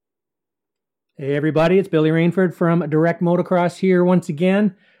Hey everybody, it's Billy Rainford from Direct Motocross here once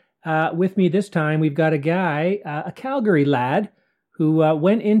again. With me this time, we've got a guy, a Calgary lad, who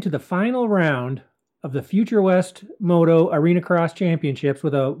went into the final round of the Future West Moto Arena Cross Championships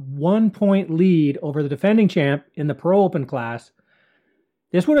with a 1-point lead over the defending champ in the Pro Open class.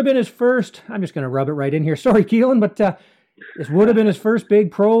 This would have been his first, I'm just going to rub it right in here, sorry Keelan, but this would have been his first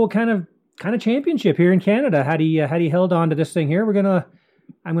big pro kind of championship here in Canada had he held on to this thing here.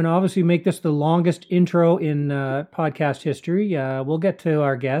 I'm going to obviously make this the longest intro in podcast history. We'll get to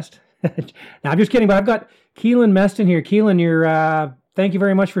our guest. Now, I'm just kidding, but I've got Keelan Meston here. Keelan, thank you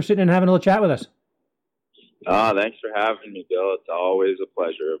very much for sitting and having a little chat with us. Thanks for having me, Bill. It's always a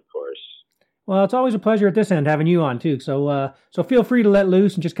pleasure, of course. Well, it's always a pleasure at this end having you on, too. So feel free to let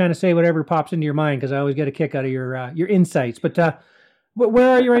loose and just kind of say whatever pops into your mind, because I always get a kick out of your insights. But where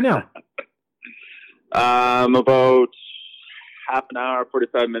are you right now? About half an hour,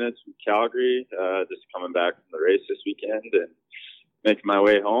 45 minutes from Calgary, just coming back from the race this weekend and making my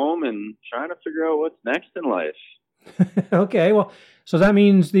way home and trying to figure out what's next in life. Okay, well, so that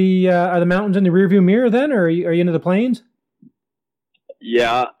means are the mountains in the rearview mirror then, or are you into the plains?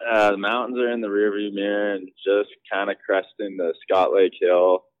 Yeah, the mountains are in the rearview mirror and just kind of cresting the Scott Lake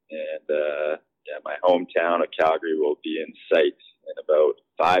Hill, and my hometown of Calgary will be in sight in about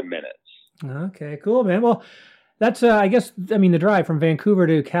 5 minutes. Okay, cool, man. Well, that's, the drive from Vancouver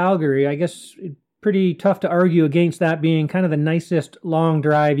to Calgary, I guess pretty tough to argue against that being kind of the nicest long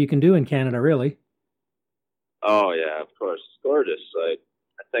drive you can do in Canada, really. Oh, yeah, of course. It's gorgeous. I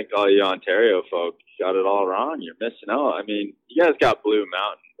think all you Ontario folk got it all wrong. You're missing out. I mean, you guys got Blue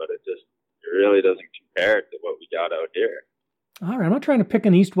Mountain, but it really doesn't compare to what we got out here. All right, I'm not trying to pick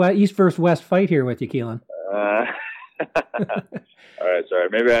an East versus West fight here with you, Keelan. All right, sorry.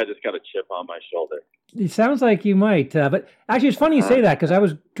 Maybe I just got a chip on my shoulder. It sounds like you might, but actually it's funny you say that, because I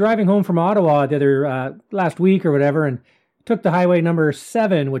was driving home from Ottawa the other last week or whatever, and took the highway number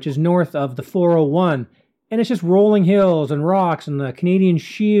 7, which is north of the 401, and it's just rolling hills and rocks and the Canadian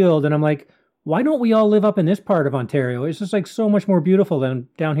Shield, and I'm like, why don't we all live up in this part of Ontario? It's just like so much more beautiful than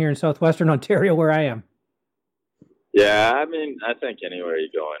down here in southwestern Ontario where I am. Yeah, I mean, I think anywhere you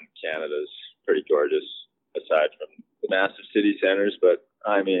go in Canada's pretty gorgeous, aside from the massive city centers, but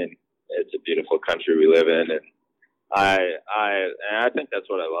I mean, it's a beautiful country we live in, and I think that's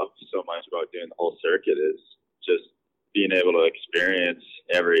what I love so much about doing the whole circuit is just being able to experience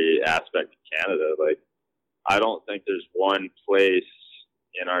every aspect of Canada. Like, I don't think there's one place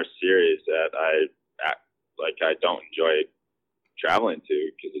in our series that I don't enjoy traveling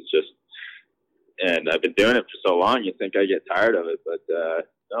to, because it's just, and I've been doing it for so long, you think I get tired of it, but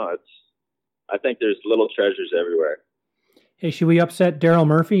no, I think there's little treasures everywhere. Hey, should we upset Daryl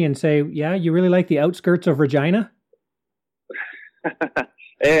Murphy and say, yeah, you really like the outskirts of Regina?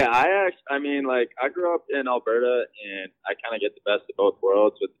 Hey, I grew up in Alberta, and I kind of get the best of both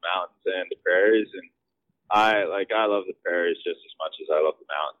worlds with the mountains and the prairies, and I love the prairies just as much as I love the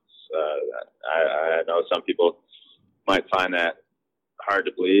mountains. I know some people might find that hard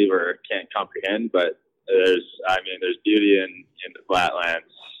to believe or can't comprehend, but there's beauty in the flatlands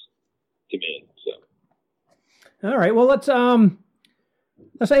to me. So. All right. Well, let's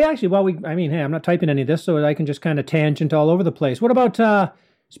say actually, hey, I'm not typing any of this, so I can just kind of tangent all over the place. What about,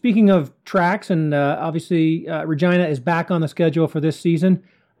 speaking of tracks, and obviously Regina is back on the schedule for this season.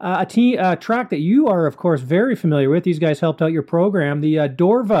 A track that you are, of course, very familiar with. These guys helped out your program, the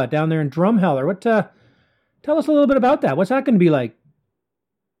Dorva down there in Drumheller. Tell us a little bit about that. What's that going to be like?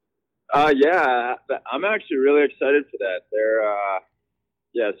 Yeah, I'm actually really excited for that. They're,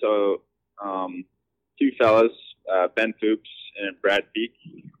 two fellas, Ben Fuchs and Brad Peak,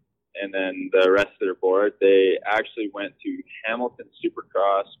 and then the rest of their board, they actually went to Hamilton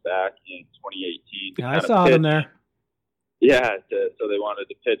Supercross back in 2018. Yeah, I saw them there. Yeah, so they wanted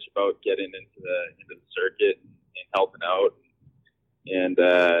to pitch about getting into the circuit and helping out and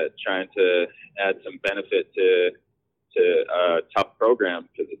trying to add some benefit to a tough program,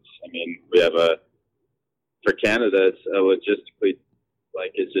 because we have for Canada, it's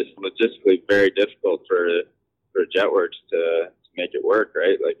just logistically very difficult for Jetworks to make it work,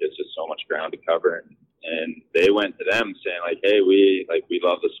 right? Like, it's just so much ground to cover, and they went to them saying like, hey, we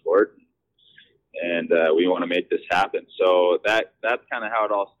love the sport, and we want to make this happen. So that's kind of how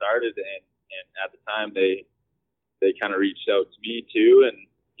it all started, and at the time they kind of reached out to me too,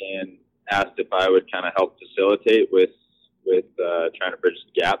 and asked if I would kind of help facilitate with trying to bridge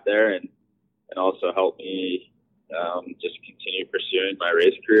the gap there, and also help me just continue pursuing my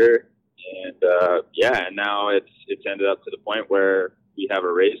race career. And and now it's ended up to the point where we have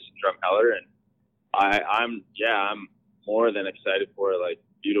a race in Drumheller, and I'm more than excited for it. Like,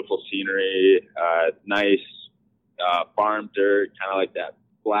 beautiful scenery, nice farm dirt, kind of like that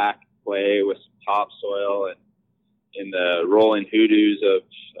black clay with some topsoil, and in the rolling hoodoos of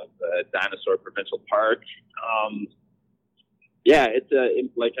the Dinosaur Provincial Park. Yeah,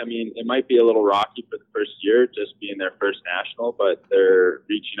 it might be a little rocky for the first year, just being their first national, but they're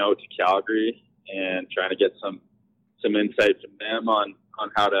reaching out to Calgary and trying to get some insight from them on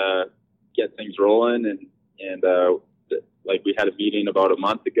how to get things rolling. And like we had a meeting about a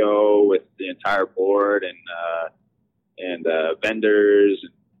month ago with the entire board and vendors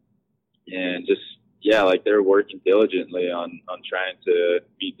and just, yeah, like they're working diligently on trying to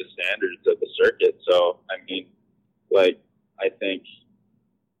meet the standards of the circuit. So, I mean, like, I think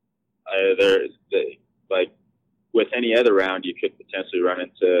like with any other round, you could potentially run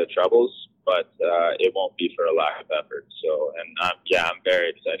into troubles, but it won't be for a lack of effort. So, and I'm very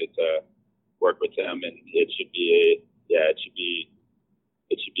excited to work with them, and it should be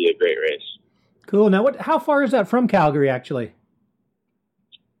a great race. Cool. Now, how far is that from Calgary, actually?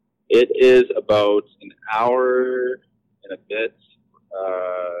 It is about an hour and a bit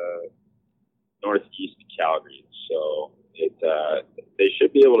northeast of Calgary. So they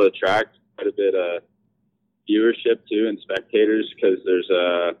should be able to attract quite a bit of viewership too and spectators, because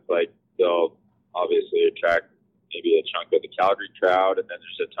they'll obviously attract maybe a chunk of the Calgary crowd, and then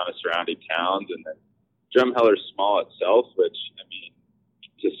there's a ton of surrounding towns, and then Drumheller's small itself, which, I mean,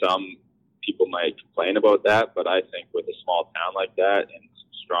 to some people might complain about that, but I think with a small town like that and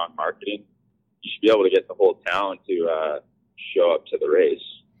some strong marketing, you should be able to get the whole town to show up to the race.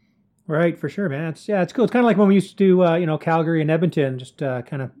 Right, for sure, man. It's cool. It's kind of like when we used to do, Calgary and Edmonton, just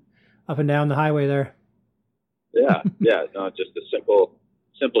kind of up and down the highway there. Yeah, no, just a simple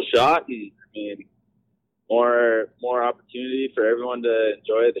shot, and I mean, more opportunity for everyone to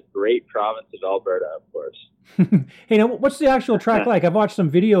enjoy the great province of Alberta, of course. Hey, now, what's the actual track like? I've watched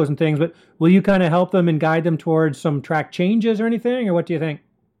some videos and things, but will you kind of help them and guide them towards some track changes or anything, or what do you think?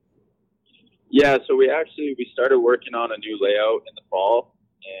 Yeah, so we started working on a new layout in the fall,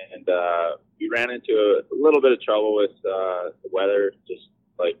 and we ran into a little bit of trouble with the weather. Just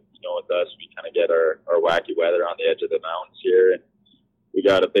like, with us, we kind of get our wacky weather on the edge of the mountains here, and we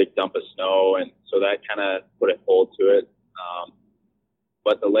got a big dump of snow, and so that kind of put a hold to it.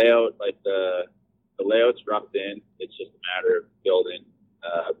 But the layout, like the layout's roughed in. It's just a matter of building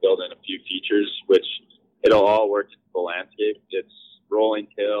a few features, which it'll all work into the landscape. It's rolling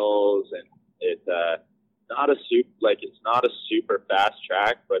hills, and it's not a super fast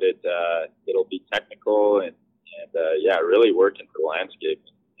track, but it'll be technical and really work into the landscape.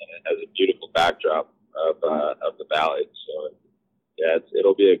 And it has a beautiful backdrop of the valley. So yeah,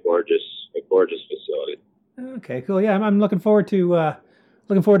 it'll be a gorgeous facility. Okay, cool. Yeah, I'm looking forward to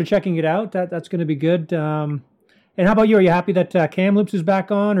checking it out. That's going to be good. And how about you? Are you happy that Kamloops is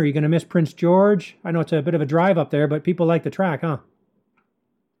back on? Or are you going to miss Prince George? I know it's a bit of a drive up there, but people like the track, huh?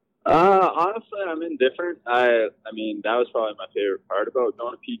 Honestly, I'm indifferent. I mean, that was probably my favorite part about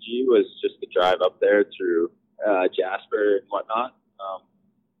going to PG, was just the drive up there through Jasper and whatnot.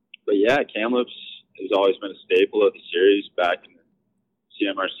 But yeah, Kamloops has always been a staple of the series back in the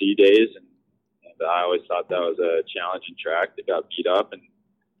CMRC days, and I always thought that was a challenging track that got beat up, and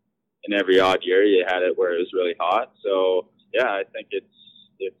in every odd year you had it where it was really hot. So yeah, I think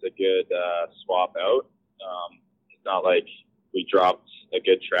it's a good swap out. It's not like we dropped a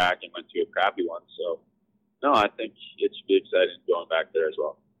good track and went to a crappy one. So no, I think it should be exciting going back there as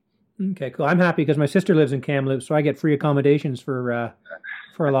well. Okay, cool. I'm happy because my sister lives in Kamloops, so I get free accommodations for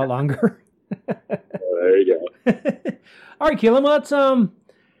a lot longer. There you go. All right, Keelan,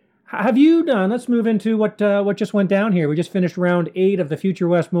 let's move into what just went down here. We just finished round 8 of the Future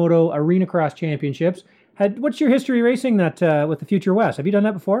West Moto Arena Cross Championships. What's your history racing that with the Future West? Have you done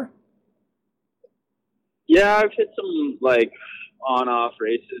that before? Yeah, I've hit some on-off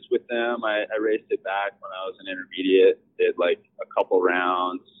races with them. I raced it back when I was an intermediate, did a couple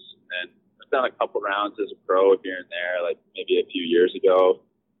rounds, and I've done a couple rounds as a pro here and there, maybe a few years ago.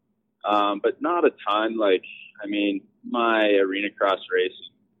 But not a ton. My arena cross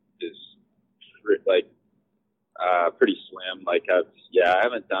racing is pretty slim. I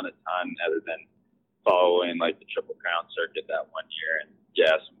haven't done a ton other than following the Triple Crown circuit that one year, and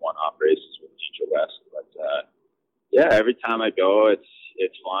some one-off races with Future West. But every time I go,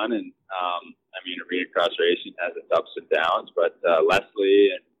 it's fun, and arena cross racing has its ups and downs. But Leslie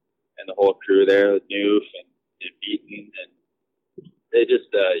and the whole crew there, Noof and Beaton, and they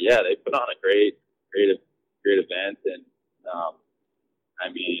just they put on a great event, and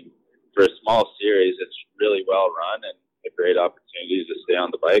for a small series, it's really well run and a great opportunity to stay on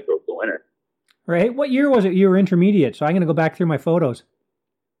the bike over the winter. Right. What year was it? You were intermediate, so I'm going to go back through my photos.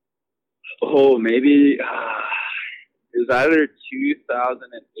 Oh, maybe it was either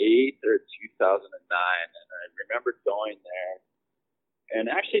 2008 or 2009, and I remember going there and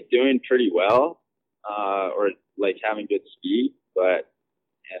actually doing pretty well, or like having good speed.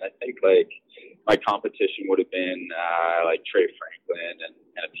 And I think like my competition would have been like Trey Franklin and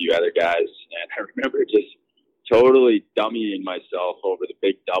a few other guys. And I remember just totally dummying myself over the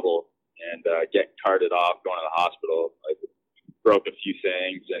big double and getting carted off, going to the hospital. I broke a few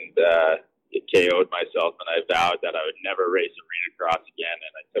things and it KO'd myself, and I vowed that I would never race arena cross again.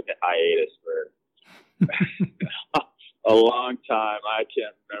 And I took a hiatus for a long time. I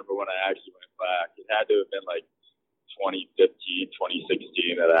can't remember when I actually went back. It had to have been like 2015,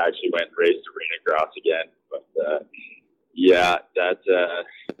 2016 that I actually went and raced arena cross again. But yeah, that's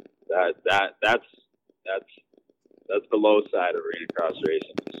the low side of arena cross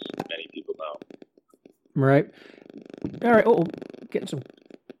racing, as many people know. Right. All right. Oh, getting some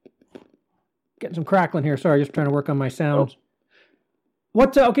crackling here. Sorry, just trying to work on my sounds.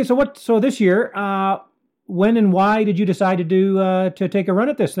 Oh. So this year, when and why did you decide to take a run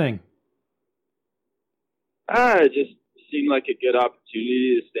at this thing? It just seemed like a good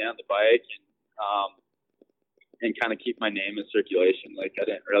opportunity to stay on the bike and kind of keep my name in circulation. Like, I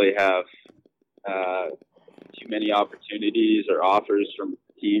didn't really have too many opportunities or offers from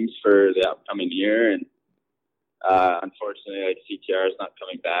teams for the upcoming year, and unfortunately, like, CTR is not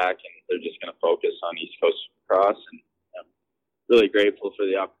coming back, and they're just going to focus on East Coast Cross. And I'm really grateful for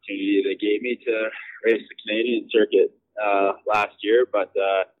the opportunity they gave me to race the Canadian circuit last year, but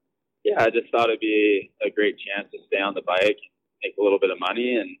yeah, I just thought it'd be a great chance to stay on the bike, and make a little bit of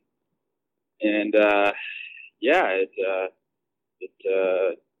money, and yeah,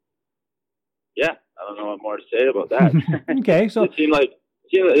 yeah, I don't know what more to say about that. Okay, so it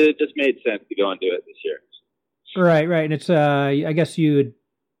just made sense to go and do it this year. Right, and it's I guess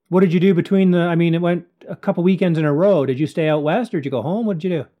what did you do between it went a couple weekends in a row. Did you stay out west or did you go home? What did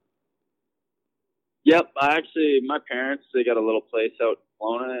you do? Yep, my parents, they got a little place out in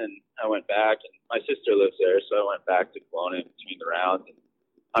Kelowna, and I went back, and my sister lives there, so I went back to Kelowna in between the rounds and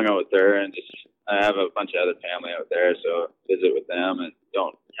hung out with her, and I have a bunch of other family out there, so visit with them, and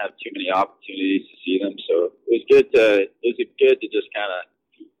don't have too many opportunities to see them, so it was good to just kind of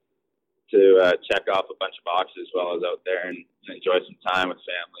check off a bunch of boxes while I was out there and enjoy some time with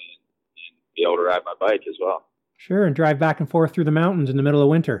family and be able to ride my bike as well. Sure, and drive back and forth through the mountains in the middle of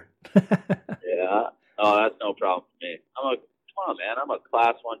winter. Yeah. Oh, that's no problem for me. Come on, man. I'm a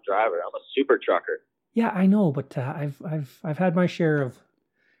Class 1 driver. I'm a super trucker. Yeah, I know, but I've had my share of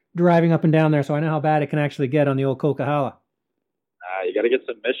driving up and down there, so I know how bad it can actually get on the old Coquihalla. You got to get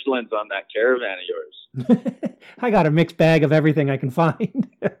some Michelins on that caravan of yours. I got a mixed bag of everything I can find.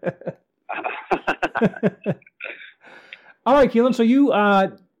 All right, Keelan. So you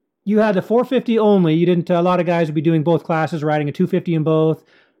had the 450 only. You didn't. A lot of guys would be doing both classes, riding a 250 in both.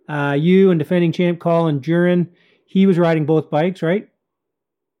 You and defending champ Colin Duran, he was riding both bikes, right?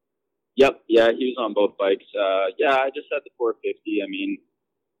 Yep. Yeah, he was on both bikes. Yeah, I just had the 450. I mean,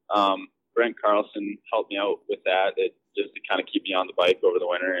 Brent Carlson helped me out with that, just to kind of keep me on the bike over the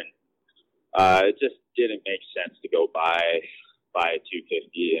winter, and it just didn't make sense to go buy a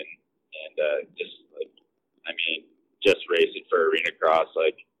 250 and just race it for arena cross.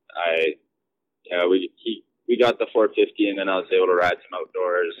 Like, we got the 450, and then I was able to ride some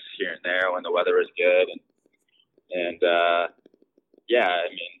outdoors here and there when the weather was good, and yeah, I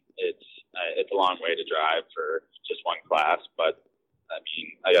mean, it's a long way to drive for just one class, but I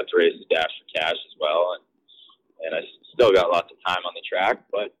mean, I got to race the Dash for Cash as well, and I still got lots of time on the track,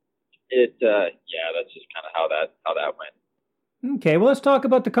 but that's just kind of how that went. Okay, well, let's talk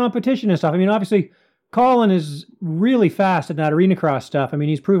about the competition and stuff. I mean, obviously, Colin is really fast at that arena cross stuff. I mean,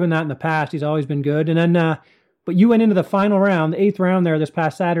 he's proven that in the past. He's always been good. And then, but you went into the final round, the 8th round there this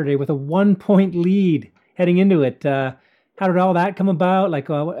past Saturday, with a 1-point lead heading into it. How did all that come about? Like,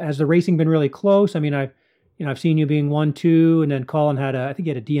 has the racing been really close? I mean, I've seen you being 1-2, and then Colin I think he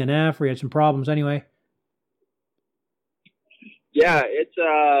had a DNF, or he had some problems anyway. Yeah, it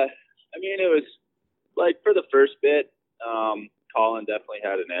was like for the first bit, Colin definitely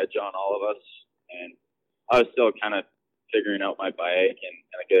had an edge on all of us, and I was still kind of figuring out my bike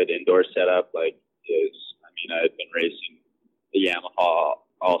and a good indoor setup. Like, I had been racing the Yamaha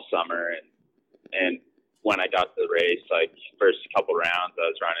all summer, and when I got to the race, like first couple rounds, I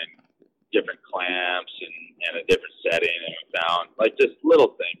was running different clamps and a different setting, and we found like just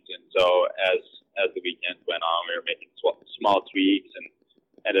little things. And so as the weekends went on, we were making small tweaks and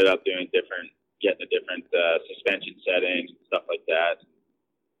ended up getting a different suspension settings and stuff like that.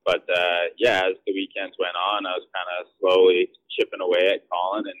 But as the weekends went on, I was kind of slowly chipping away at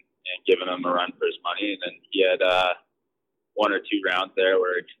Colin and giving him a run for his money. And then he had 1 or 2 rounds there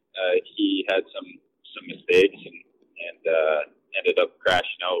where he had some mistakes and ended up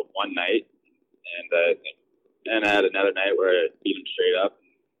crashing out one night. And I had another night where I beat him straight up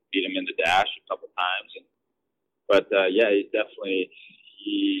and beat him in the dash a couple times. But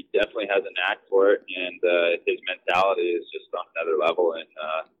he definitely has a knack for it, and his mentality is just on another level. And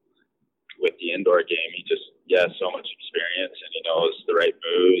with the indoor game, he has so much experience, and he knows the right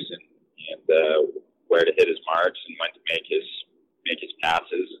moves and where to hit his marks and when to make his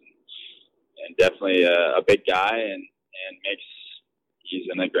passes. And definitely a big guy, and he's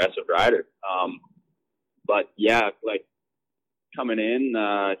an aggressive rider. But like coming in,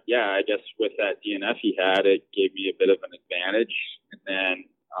 I guess with that DNF he had, it gave me a bit of an advantage. And then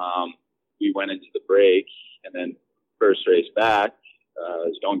we went into the break, and then first race back, it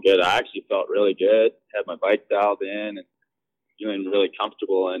was going good. I actually felt really good, had my bike dialed in and feeling really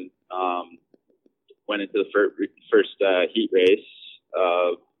comfortable, and went into the first heat race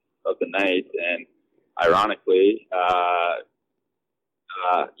of the night. And ironically, it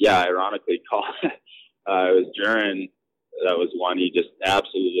was Duran that was one. He just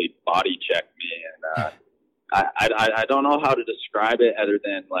absolutely body checked me, and I don't know how to describe it other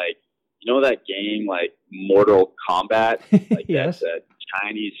than, like, you know that game like Mortal Kombat, like yes. that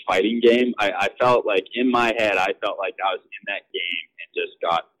Chinese fighting game. I felt like in my head, I felt like I was in that game and just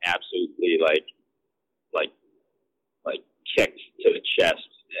got absolutely like kicked to the chest,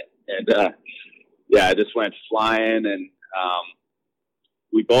 and I just went flying, and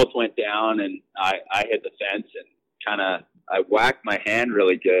we both went down, and I hit the fence and I whacked my hand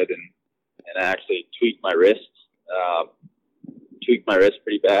really good, and I actually tweaked my wrist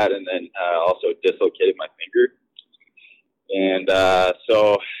pretty bad, and then also dislocated my finger. And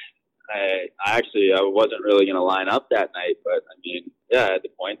so I wasn't really going to line up that night, but I mean, I had the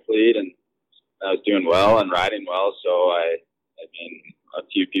points lead, and I was doing well and riding well. So a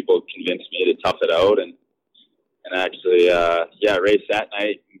few people convinced me to tough it out, and actually, raced that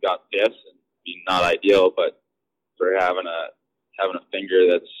night and got fifth. And, I mean, not ideal, but for having a finger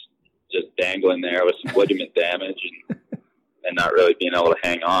that's just dangling there with some ligament damage and not really being able to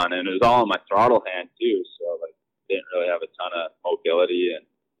hang on, and it was all in my throttle hand too. So like, didn't really have a ton of mobility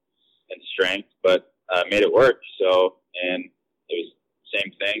and strength, but made it work. So, and it was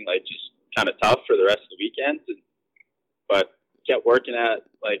same thing, like just kind of tough for the rest of the weekend, but kept working at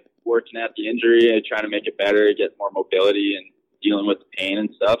the injury and trying to make it better, get more mobility and dealing with the pain and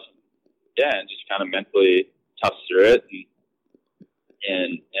stuff. And just kind of mentally tough through it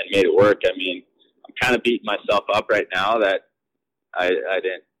and made it work. I mean, I'm kind of beating myself up right now that I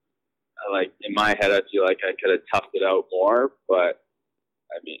didn't, like, in my head, I feel like I could have toughed it out more, but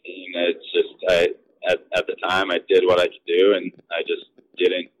I mean, it's just, at the time I did what I could do, and I just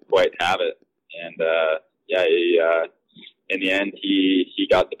didn't quite have it. And, in the end, he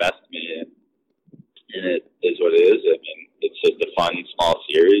got the best of me, and it is what it is. I mean, it's just a fun, small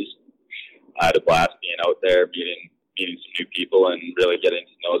series. I had a blast being out there, meeting some new people, and really getting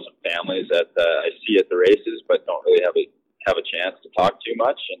to know some families that I see at the races, but don't really have a chance to talk too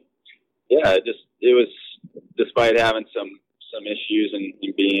much. And it was, despite having some issues and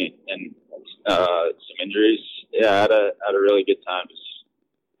some injuries, I had a really good time just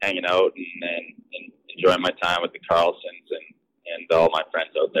hanging out and enjoying my time with the Carlsons and all my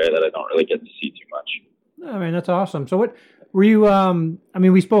friends out there that I don't really get to see too much. I mean, that's awesome. So what were you,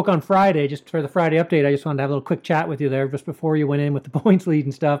 we spoke on Friday, just for the Friday update. I just wanted to have a little quick chat with you there just before you went in with the points lead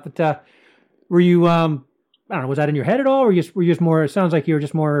and stuff. But were you, I don't know, was that in your head at all? Or were you just more, it sounds like you were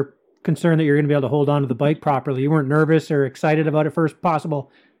just more concerned that you're going to be able to hold on to the bike properly. You weren't nervous or excited about a first possible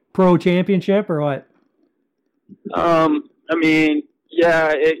pro championship or what?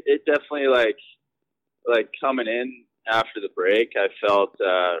 It definitely like coming in after the break, I felt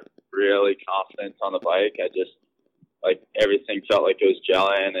really confident on the bike. I just, like, everything felt like it was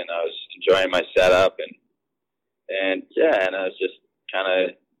gelling, and I was enjoying my setup, and I was just kind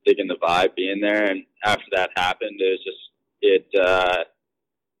of digging the vibe being there. And after that happened, it was just,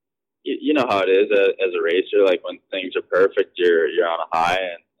 you know how it is as a racer. Like, when things are perfect, you're on a high,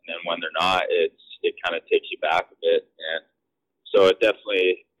 and then when they're not, it kind of takes you back a bit. And so it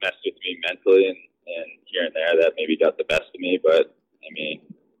definitely messed with me mentally, and here and there that maybe got the best of me. But I mean,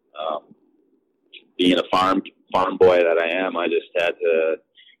 being a farm boy that I am, I just had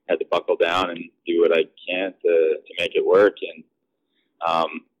to buckle down and do what I can to make it work. And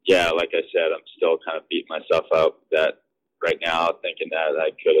like I said, I'm still kind of beating myself up that right now, thinking that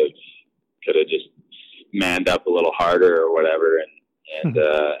I could have just manned up a little harder or whatever and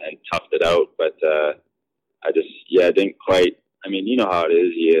toughed it out. But I just didn't quite I mean, you know how it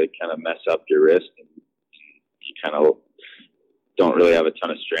is. You kind of mess up your wrist, and you kind of don't really have a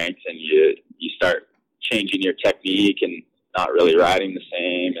ton of strength, and you start changing your technique and not really riding the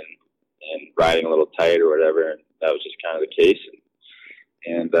same, and riding a little tight or whatever. And that was just kind of the case.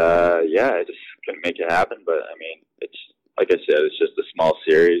 And yeah, I just couldn't make it happen. But I mean, it's like I said, it's just a small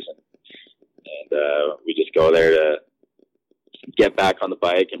series, and we just go there to get back on the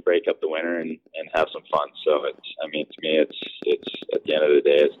bike and break up the winter and have some fun. So it's, I mean, to me, it's at the end of the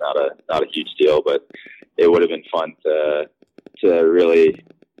day, it's not a huge deal, but it would have been fun to really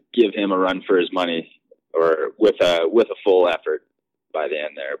give him a run for his money, or with a full effort by the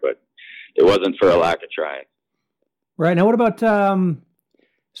end there. But it wasn't for a lack of trying. Right. Now, what about,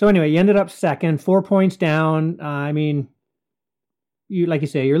 so anyway, you ended up second, 4 points down. I mean, you, like you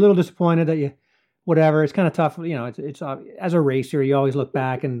say, you're a little disappointed that you, whatever. It's kind of tough. You know, it's as a racer, you always look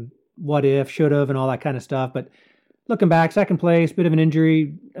back and what if, should have, and all that kind of stuff. But looking back, second place, bit of an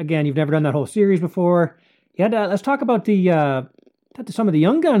injury. Again, you've never done that whole series before. You had to, let's talk about some of the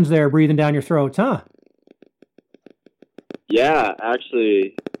young guns there breathing down your throats, huh? Yeah,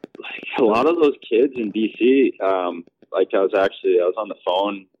 actually, like a lot of those kids in BC, like I was on the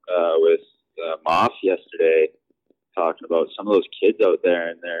phone with Moss yesterday talking about some of those kids out there,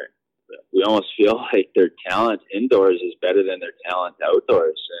 and we almost feel like their talent indoors is better than their talent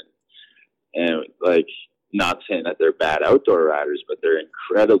outdoors. And like, not saying that they're bad outdoor riders, but they're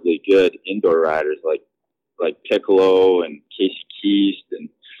incredibly good indoor riders, like Piccolo and Casey Keast and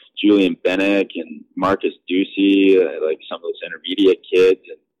Julian Bennick and Marcus Ducey, like some of those intermediate kids.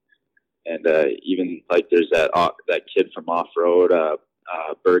 And even like there's that kid from off-road,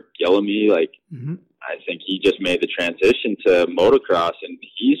 Bert Gillamy, like, mm-hmm. I think he just made the transition to motocross, and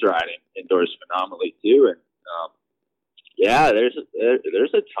he's riding indoors phenomenally too. And yeah, there's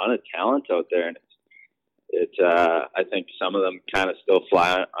a ton of talent out there, and it's I think some of them kind of still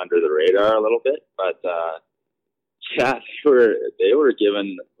fly under the radar a little bit, but yeah, they were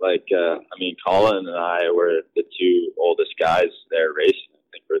given, like, I mean, Colin and I were the two oldest guys there racing. I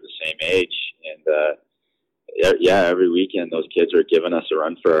think we're the same age, and yeah, every weekend those kids were giving us a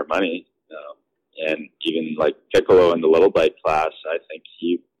run for our money. And even like Piccolo in the little bike class, I think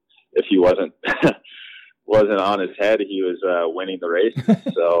if he wasn't on his head, he was winning the race.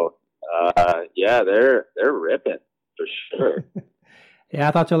 So yeah, they're ripping for sure. Yeah,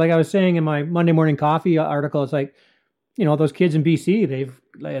 I thought so. Like I was saying in my Monday Morning Coffee article, it's like, you know, those kids in BC,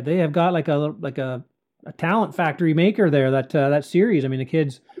 they have got like a talent factory maker there. That series. I mean, the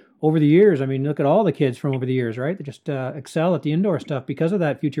kids over the years. I mean, look at all the kids from over the years, right? They just excel at the indoor stuff because of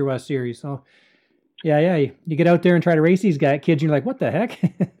that Future West series. So. Yeah. You get out there and try to race these kids, and you're like, what the heck?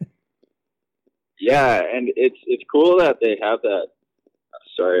 Yeah, and it's cool that they have that.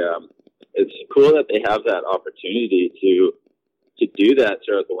 It's cool that they have that opportunity to do that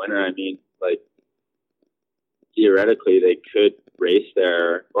throughout the winter. I mean, like, theoretically, they could race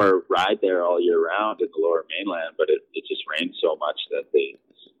there or ride there all year round in the Lower Mainland, but it just rains so much that they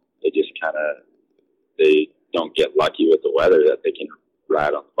just kind of, they don't get lucky with the weather that they can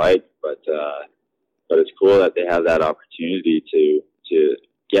ride on the bike. But it's cool that they have that opportunity to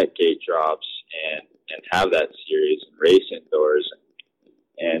get gate drops and have that series and race indoors.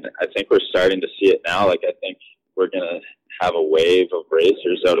 And I think we're starting to see it now. Like, I think we're going to have a wave of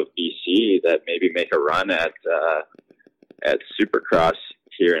racers out of BC that maybe make a run at Supercross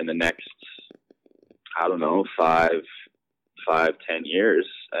here in the next, I don't know, 5-10 years.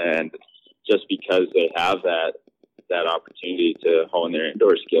 And just because they have that opportunity to hone their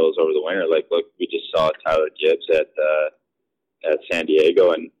indoor skills over the winter. Like, look, we just saw Tyler Gibbs at San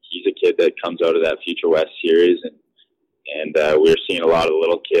Diego, and he's a kid that comes out of that Future West series, and we're seeing a lot of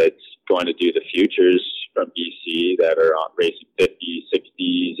little kids going to do the futures from BC that are on racing 50s,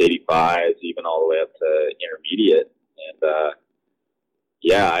 60s, 85s, even all the way up to intermediate. And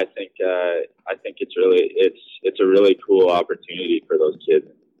yeah, I think it's a really cool opportunity for those kids.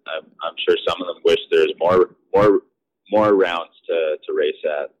 I'm sure some of them wish there's more rounds to race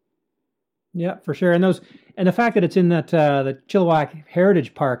at. Yeah, for sure. And the fact that it's in that the Chilliwack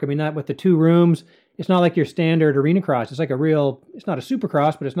Heritage Park. I mean, that with the 2 rooms, it's not like your standard arena cross. It's like it's not a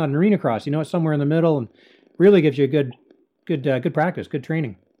supercross, but it's not an arena cross. You know, it's somewhere in the middle, and really gives you a good practice, good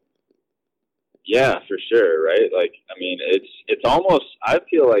training. Yeah, for sure. Right. Like, I mean, it's almost, I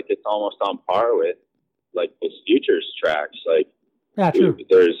feel like it's almost on par with like those futures tracks. Like, yeah, true.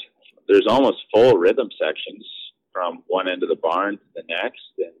 There's almost full rhythm sections from one end of the barn to the next,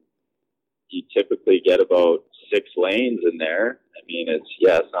 and you typically get about 6 lanes in there. I mean,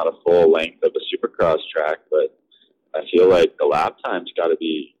 it's not a full length of a supercross track, but I feel like the lap time's got to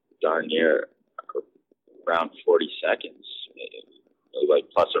be darn near around 40 seconds. like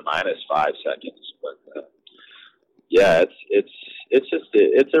plus or minus 5 seconds. But yeah,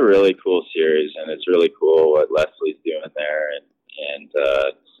 it's a really cool series, and it's really cool what Leslie's doing there, and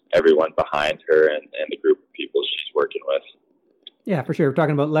everyone behind her, and the group of people she's working with. Yeah, for sure. We're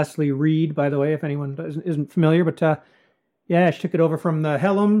talking about Leslie Reed, by the way, if anyone isn't familiar. But yeah, she took it over from the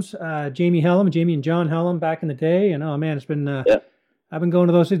Helms, Jamie and John Helm back in the day. And oh man, it's been I've been going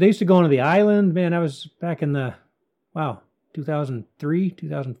to those. They used to go onto the island. Man, I was back in the 2003,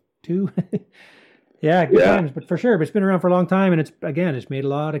 2002. Yeah, good times. But for sure, but it's been around for a long time, and it's made a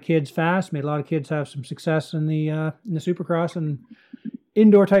lot of kids fast, made a lot of kids have some success in the Supercross and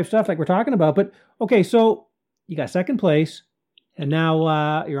indoor type stuff like we're talking about. But okay, so you got second place. And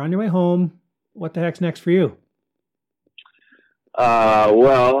now you're on your way home. What the heck's next for you?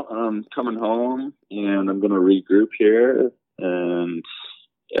 Well, I'm coming home, and I'm going to regroup here, and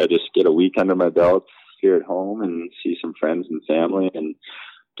just get a week under my belt here at home and see some friends and family and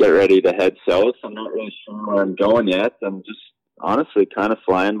get ready to head south. I'm not really sure where I'm going yet. I'm just honestly kind of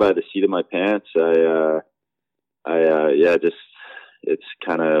flying by the seat of my pants. It's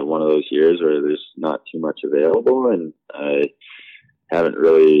kind of one of those years where there's not too much available, and I haven't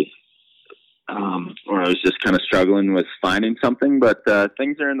really, or I was just kind of struggling with finding something, but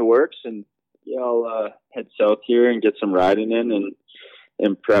things are in the works, and I'll head south here and get some riding in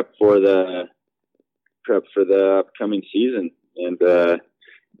and prep for the upcoming season. And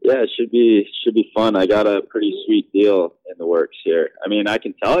it should be fun. I got a pretty sweet deal in the works here. I mean, I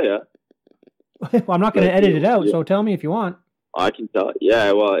can tell you. Well, I'm not going to edit it out, so tell me if you want. I can tell.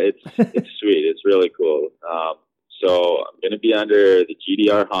 Yeah, well, it's sweet. It's really cool. So I'm going to be under the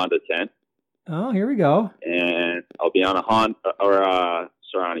GDR Honda tent. Oh, here we go. And I'll be on a on a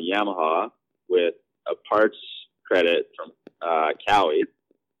Yamaha with a parts credit from Cowie.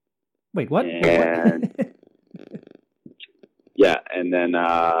 Wait, what? And yeah, and then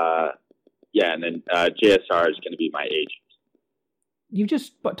JSR is going to be my agent. You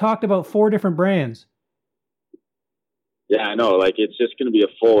just talked about 4 different brands. Yeah, I know. Like, it's just going to be a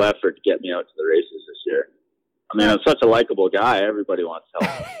full effort to get me out to the races this year. I mean, I'm such a likable guy. Everybody wants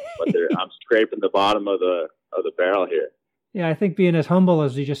help, but I'm scraping the bottom of the barrel here. Yeah, I think being as humble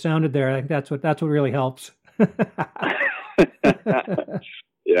as you just sounded there, I think that's what really helps.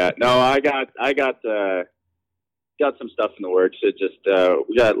 Yeah, no, I got some stuff in the works. It just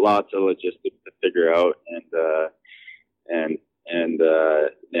we got lots of logistics to figure out and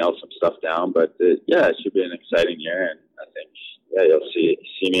nail some stuff down. But it should be an exciting year, and I think you'll see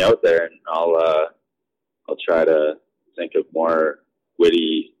me out there, and I'll try to think of more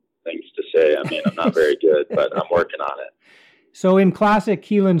witty things to say. I mean, I'm not very good, but I'm working on it. So in classic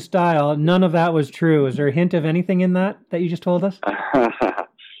Keelan style, none of that was true. Is there a hint of anything in that you just told us?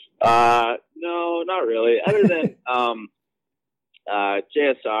 No, not really. Other than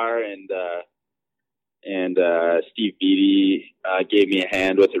JSR and Steve Beattie gave me a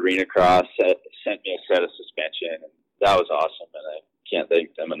hand with Arena Cross, sent me a set of suspension. And that was awesome, and I can't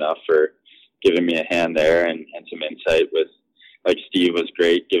thank them enough for giving me a hand there and some insight with, like, Steve was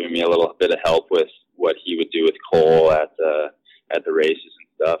great, giving me a little bit of help with what he would do with Cole at the races and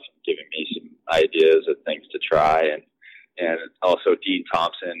stuff, and giving me some ideas of things to try, and also Dean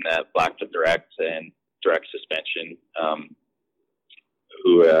Thompson at Blackfoot Direct and Direct Suspension,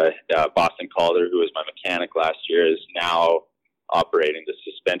 who Boston Calder, who was my mechanic last year, is now operating the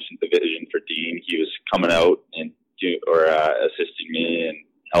suspension division for Dean. He was coming out and assisting me and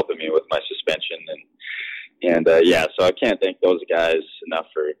helping me with my suspension, and so I can't thank those guys enough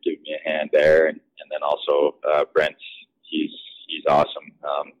for giving me a hand there, and then also Brent, he's awesome.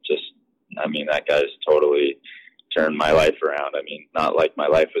 That guy's totally turned my life around. I mean, not like my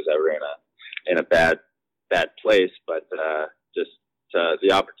life was ever in a bad place, but just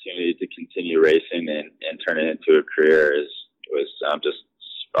the opportunity to continue racing and turn it into a career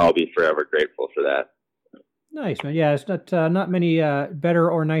I'll be forever grateful for that. Nice, man. Yeah, it's not many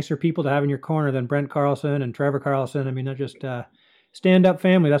better or nicer people to have in your corner than Brent Carlson and Trevor Carlson. I mean, they're just stand-up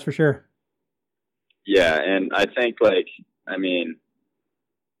family, that's for sure. Yeah, and I think,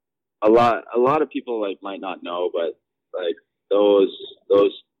 a lot of people might not know, but those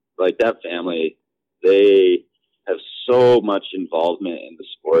that family, they have so much involvement in the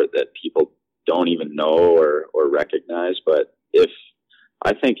sport that people don't even know or recognize. But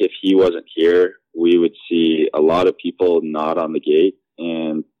I think if he wasn't here, we would see a lot of people not on the gate,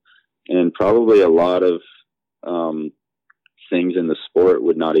 and probably a lot of things in the sport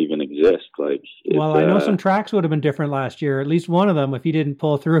would not even exist. I know some tracks would have been different last year. At least one of them, if he didn't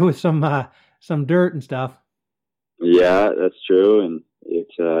pull through with some dirt and stuff. Yeah, that's true, and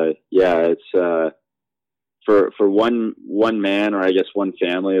for one man, or I guess one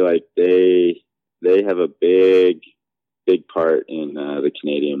family, like they have a big part in the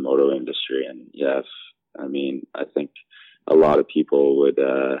Canadian moto industry. And yes, I mean, I think a lot of people would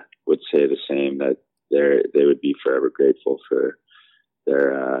say the same, that they would be forever grateful for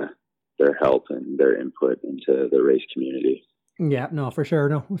their help and their input into the race community. Yeah, no, for sure.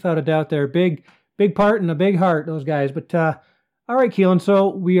 No, without a doubt, they're big part and a big heart, those guys. But all right, Keelan, so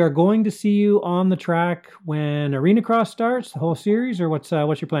we are going to see you on the track when Arena Cross starts, the whole series, or what's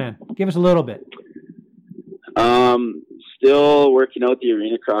your plan? Give us a little bit. Still working out the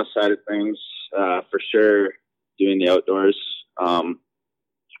Arena Cross side of things, for sure, doing the outdoors.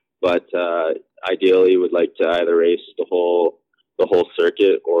 But ideally would like to either race the whole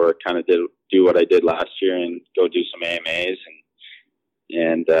circuit, or kind of do what I did last year and go do some AMAs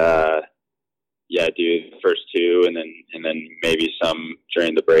and do the first two, and then maybe some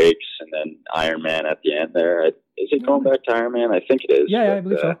during the breaks, and then Ironman at the end there. Is it going back to Ironman? I think it is. Yeah, I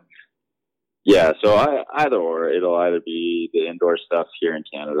believe so. Yeah, so either or. It'll either be the indoor stuff here in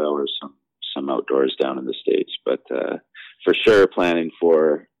Canada or some outdoors down in the States. But for sure, planning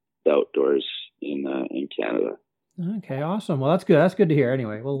for the outdoors in Canada. Okay, awesome. Well, that's good. That's good to hear.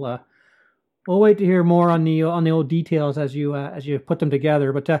 Anyway, we'll wait to hear more on the old details as you put them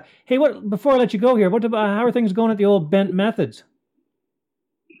together. But hey, before I let you go here, how are things going at the old Bent Methods?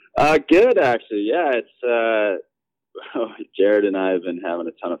 Good, actually. Yeah, it's Jared and I have been having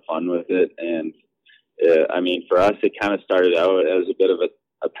a ton of fun with it, and I mean, for us, it kind of started out as a bit of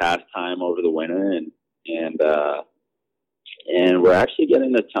a pastime over the winter, and we're actually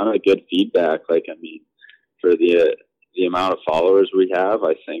getting a ton of good feedback. Like, I mean, for the amount of followers we have,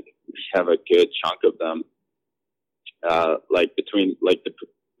 I think we have a good chunk of them.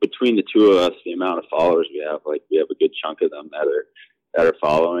 Between the two of us, the amount of followers we have a good chunk of them that are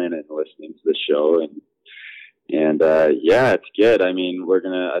following and listening to the show, and it's good. I mean,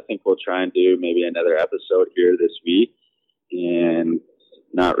 I think we'll try and do maybe another episode here this week, and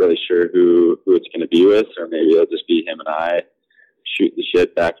not really sure who it's going to be with, or maybe it'll just be him and I shooting the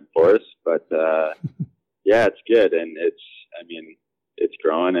shit back and forth. But yeah, it's good, and it's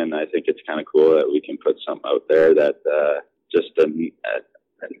growing, and I think it's kind of cool that we can put something out there that just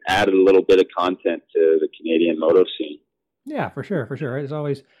added a little bit of content to the Canadian moto scene. Yeah, for sure.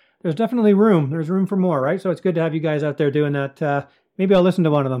 There's definitely room. There's room for more, right? So it's good to have you guys out there doing that. Maybe I'll listen to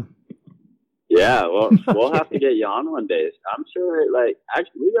one of them. Yeah, well, we'll have to get you on one day. I'm sure,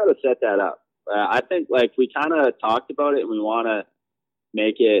 actually, we got to set that up. I think, we kind of talked about it, and we want to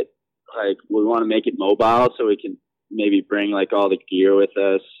make it, mobile, so we can maybe bring, all the gear with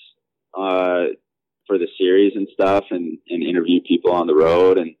us for the series and stuff, and interview people on the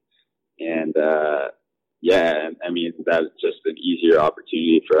road, I mean, that's just an easier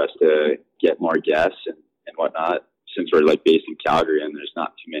opportunity for us to get more guests and whatnot, since we're based in Calgary and there's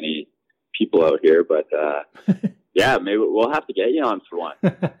not too many people out here. But yeah, maybe we'll have to get you on for one.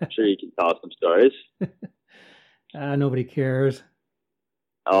 I'm sure you can tell us some stories. Nobody cares.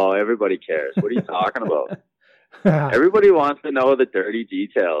 Oh, everybody cares. What are you talking about? Everybody wants to know the dirty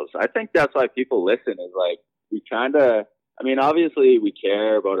details. I think that's why people listen, is we kind of, I mean, obviously we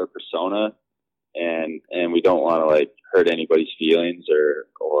care about our persona, and we don't want to hurt anybody's feelings or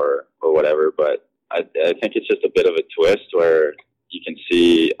whatever, but I think it's just a bit of a twist where you can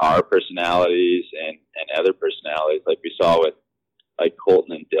see our personalities and other personalities, like we saw with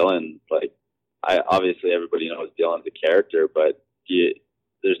Colton and Dylan. Obviously everybody knows Dylan's a character, but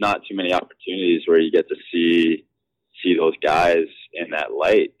there's not too many opportunities where you get to see those guys in that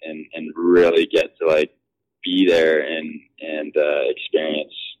light and really get to be there and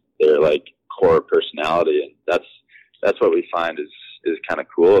experience their core personality. And that's what we find is kind of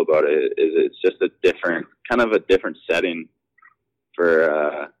cool about it, is it's just a different setting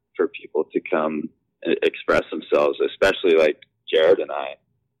for people to come express themselves, especially Jared and I.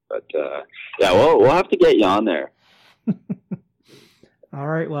 But yeah, we'll have to get you on there. All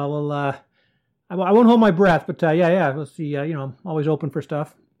right. Well, I won't hold my breath, but yeah, we'll see. I'm always open for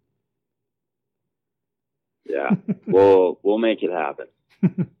stuff. Yeah, we'll make it happen.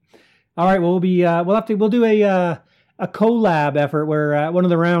 All right. Well, we'll do a collab effort where one of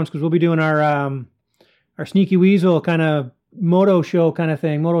the rounds, because we'll be doing our Sneaky Weasel kind of moto show kind of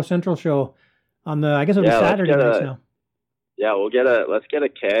thing, Moto Central show on I guess it'll be Saturday nights now. Yeah, let's get a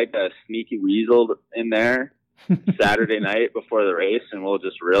keg, a Sneaky Weasel in there Saturday night before the race, and we'll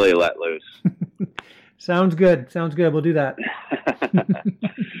just really let loose. Sounds good. We'll do that.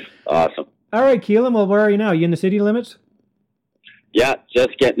 Awesome. All right, Keelan, well, where are you now? You in the city limits? Yeah,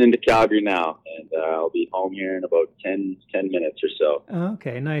 just getting into Calgary now, and I'll be home here in about 10 minutes or so.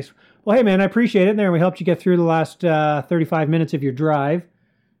 Okay, nice. Well, hey, man, I appreciate it. There, we helped you get through the last 35 minutes of your drive.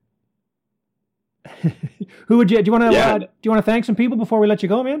 Who would you? Do you want to thank some people before we let you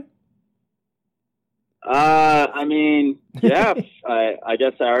go, man? I mean, yeah, I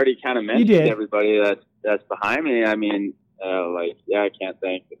guess I already kind of mentioned everybody that's behind me. I mean, I can't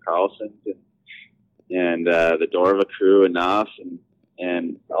thank the Carlsons and the Dorva crew enough,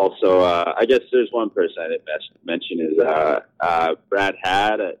 and also I guess there's one person I didn't mention is Brad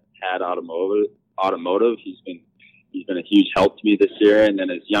Hadd at Hadd Automotive. He's been a huge help to me this year, and then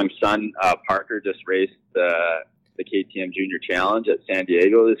his young son Parker just raced the KTM Junior Challenge at San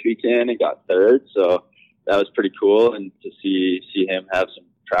Diego this weekend and got third. So that was pretty cool, and to see him have some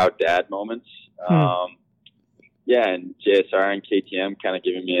proud dad moments. And JSR and KTM kind of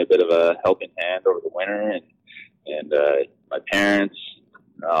giving me a bit of a helping hand over the winter, and my parents,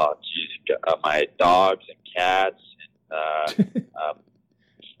 my dogs and cats, and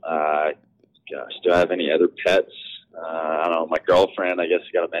gosh, do I have any other pets? I don't know. My girlfriend, I guess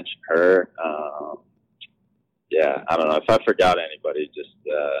I got to mention her. I don't know. If I forgot anybody, just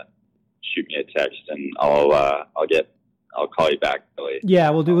shoot me a text and I'll call you back, Billy. Yeah,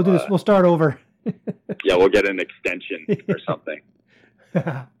 we'll do this. We'll start over. Yeah, we'll get an extension or something.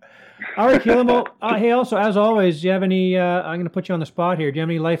 All right, Keelan. Well, hey, also, as always, do you have any, I'm going to put you on the spot here. Do you have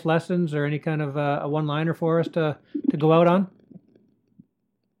any life lessons or any kind of a one-liner for us to go out on?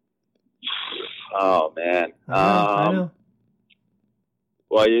 Oh, man. I know.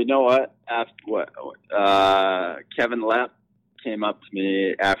 Well, you know what? Kevin Lepp came up to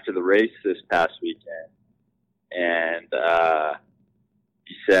me after the race this past weekend, and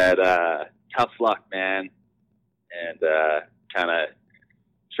he said, tough luck, man. And kind of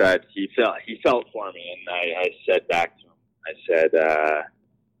tried. He felt for me, and I said back to him.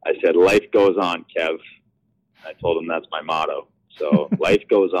 I said, life goes on, Kev. I told him that's my motto. So life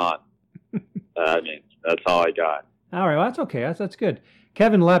goes on. I mean, that's all I got. All right, well, that's okay. That's good.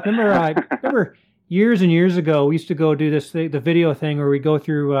 Kevin Lepp, remember years and years ago, we used to go do this the video thing where we go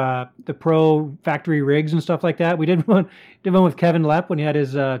through the pro factory rigs and stuff like that. We did one with Kevin Lepp when he had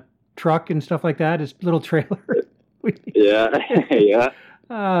his truck and stuff like that, his little trailer. Yeah. It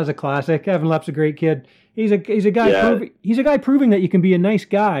was a classic. Kevin Lepp's a great kid. He's a guy. Yeah. He's a guy proving that you can be a nice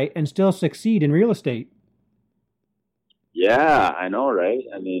guy and still succeed in real estate. Yeah, I know, right?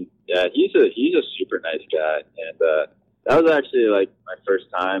 I mean, yeah, he's a super nice guy, and that was actually like my first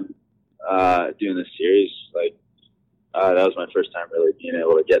time doing this series. Like that was my first time really being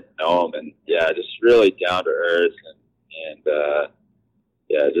able to get to know him, and yeah, just really down to earth, and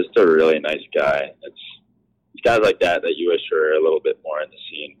just a really nice guy. It's guys like that you wish were a little bit more in the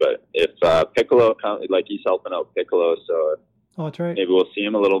scene. But if Piccolo comes, like he's helping out Piccolo, so that's right. Maybe we'll see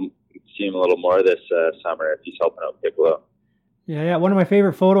him a little more this summer if he's helping out Piccolo. Yeah. One of my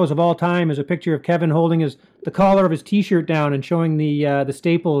favorite photos of all time is a picture of Kevin holding the collar of his T-shirt down and showing the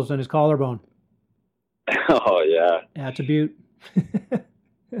staples on his collarbone. Oh yeah. Yeah, it's a beaut.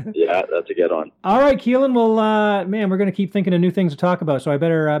 Yeah, that's a good one. All right, Keelan. Well, man, we're going to keep thinking of new things to talk about, so I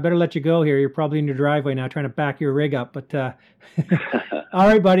better let you go here. You're probably in your driveway now trying to back your rig up. But all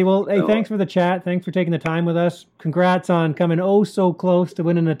right, buddy. Well, hey, thanks for the chat. Thanks for taking the time with us. Congrats on coming so close to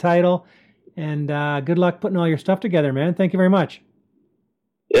winning the title. And good luck putting all your stuff together, man. Thank you very much.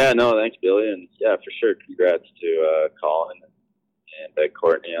 Yeah, no, thanks, Billy. And yeah, for sure, congrats to Colin and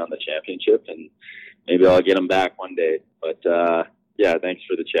Courtney on the championship. And maybe I'll get them back one day. But yeah, thanks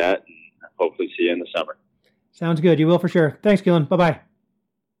for the chat, and hopefully see you in the summer. Sounds good. You will for sure. Thanks, Keelan. Bye-bye.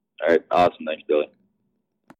 All right. Awesome. Thanks, Billy.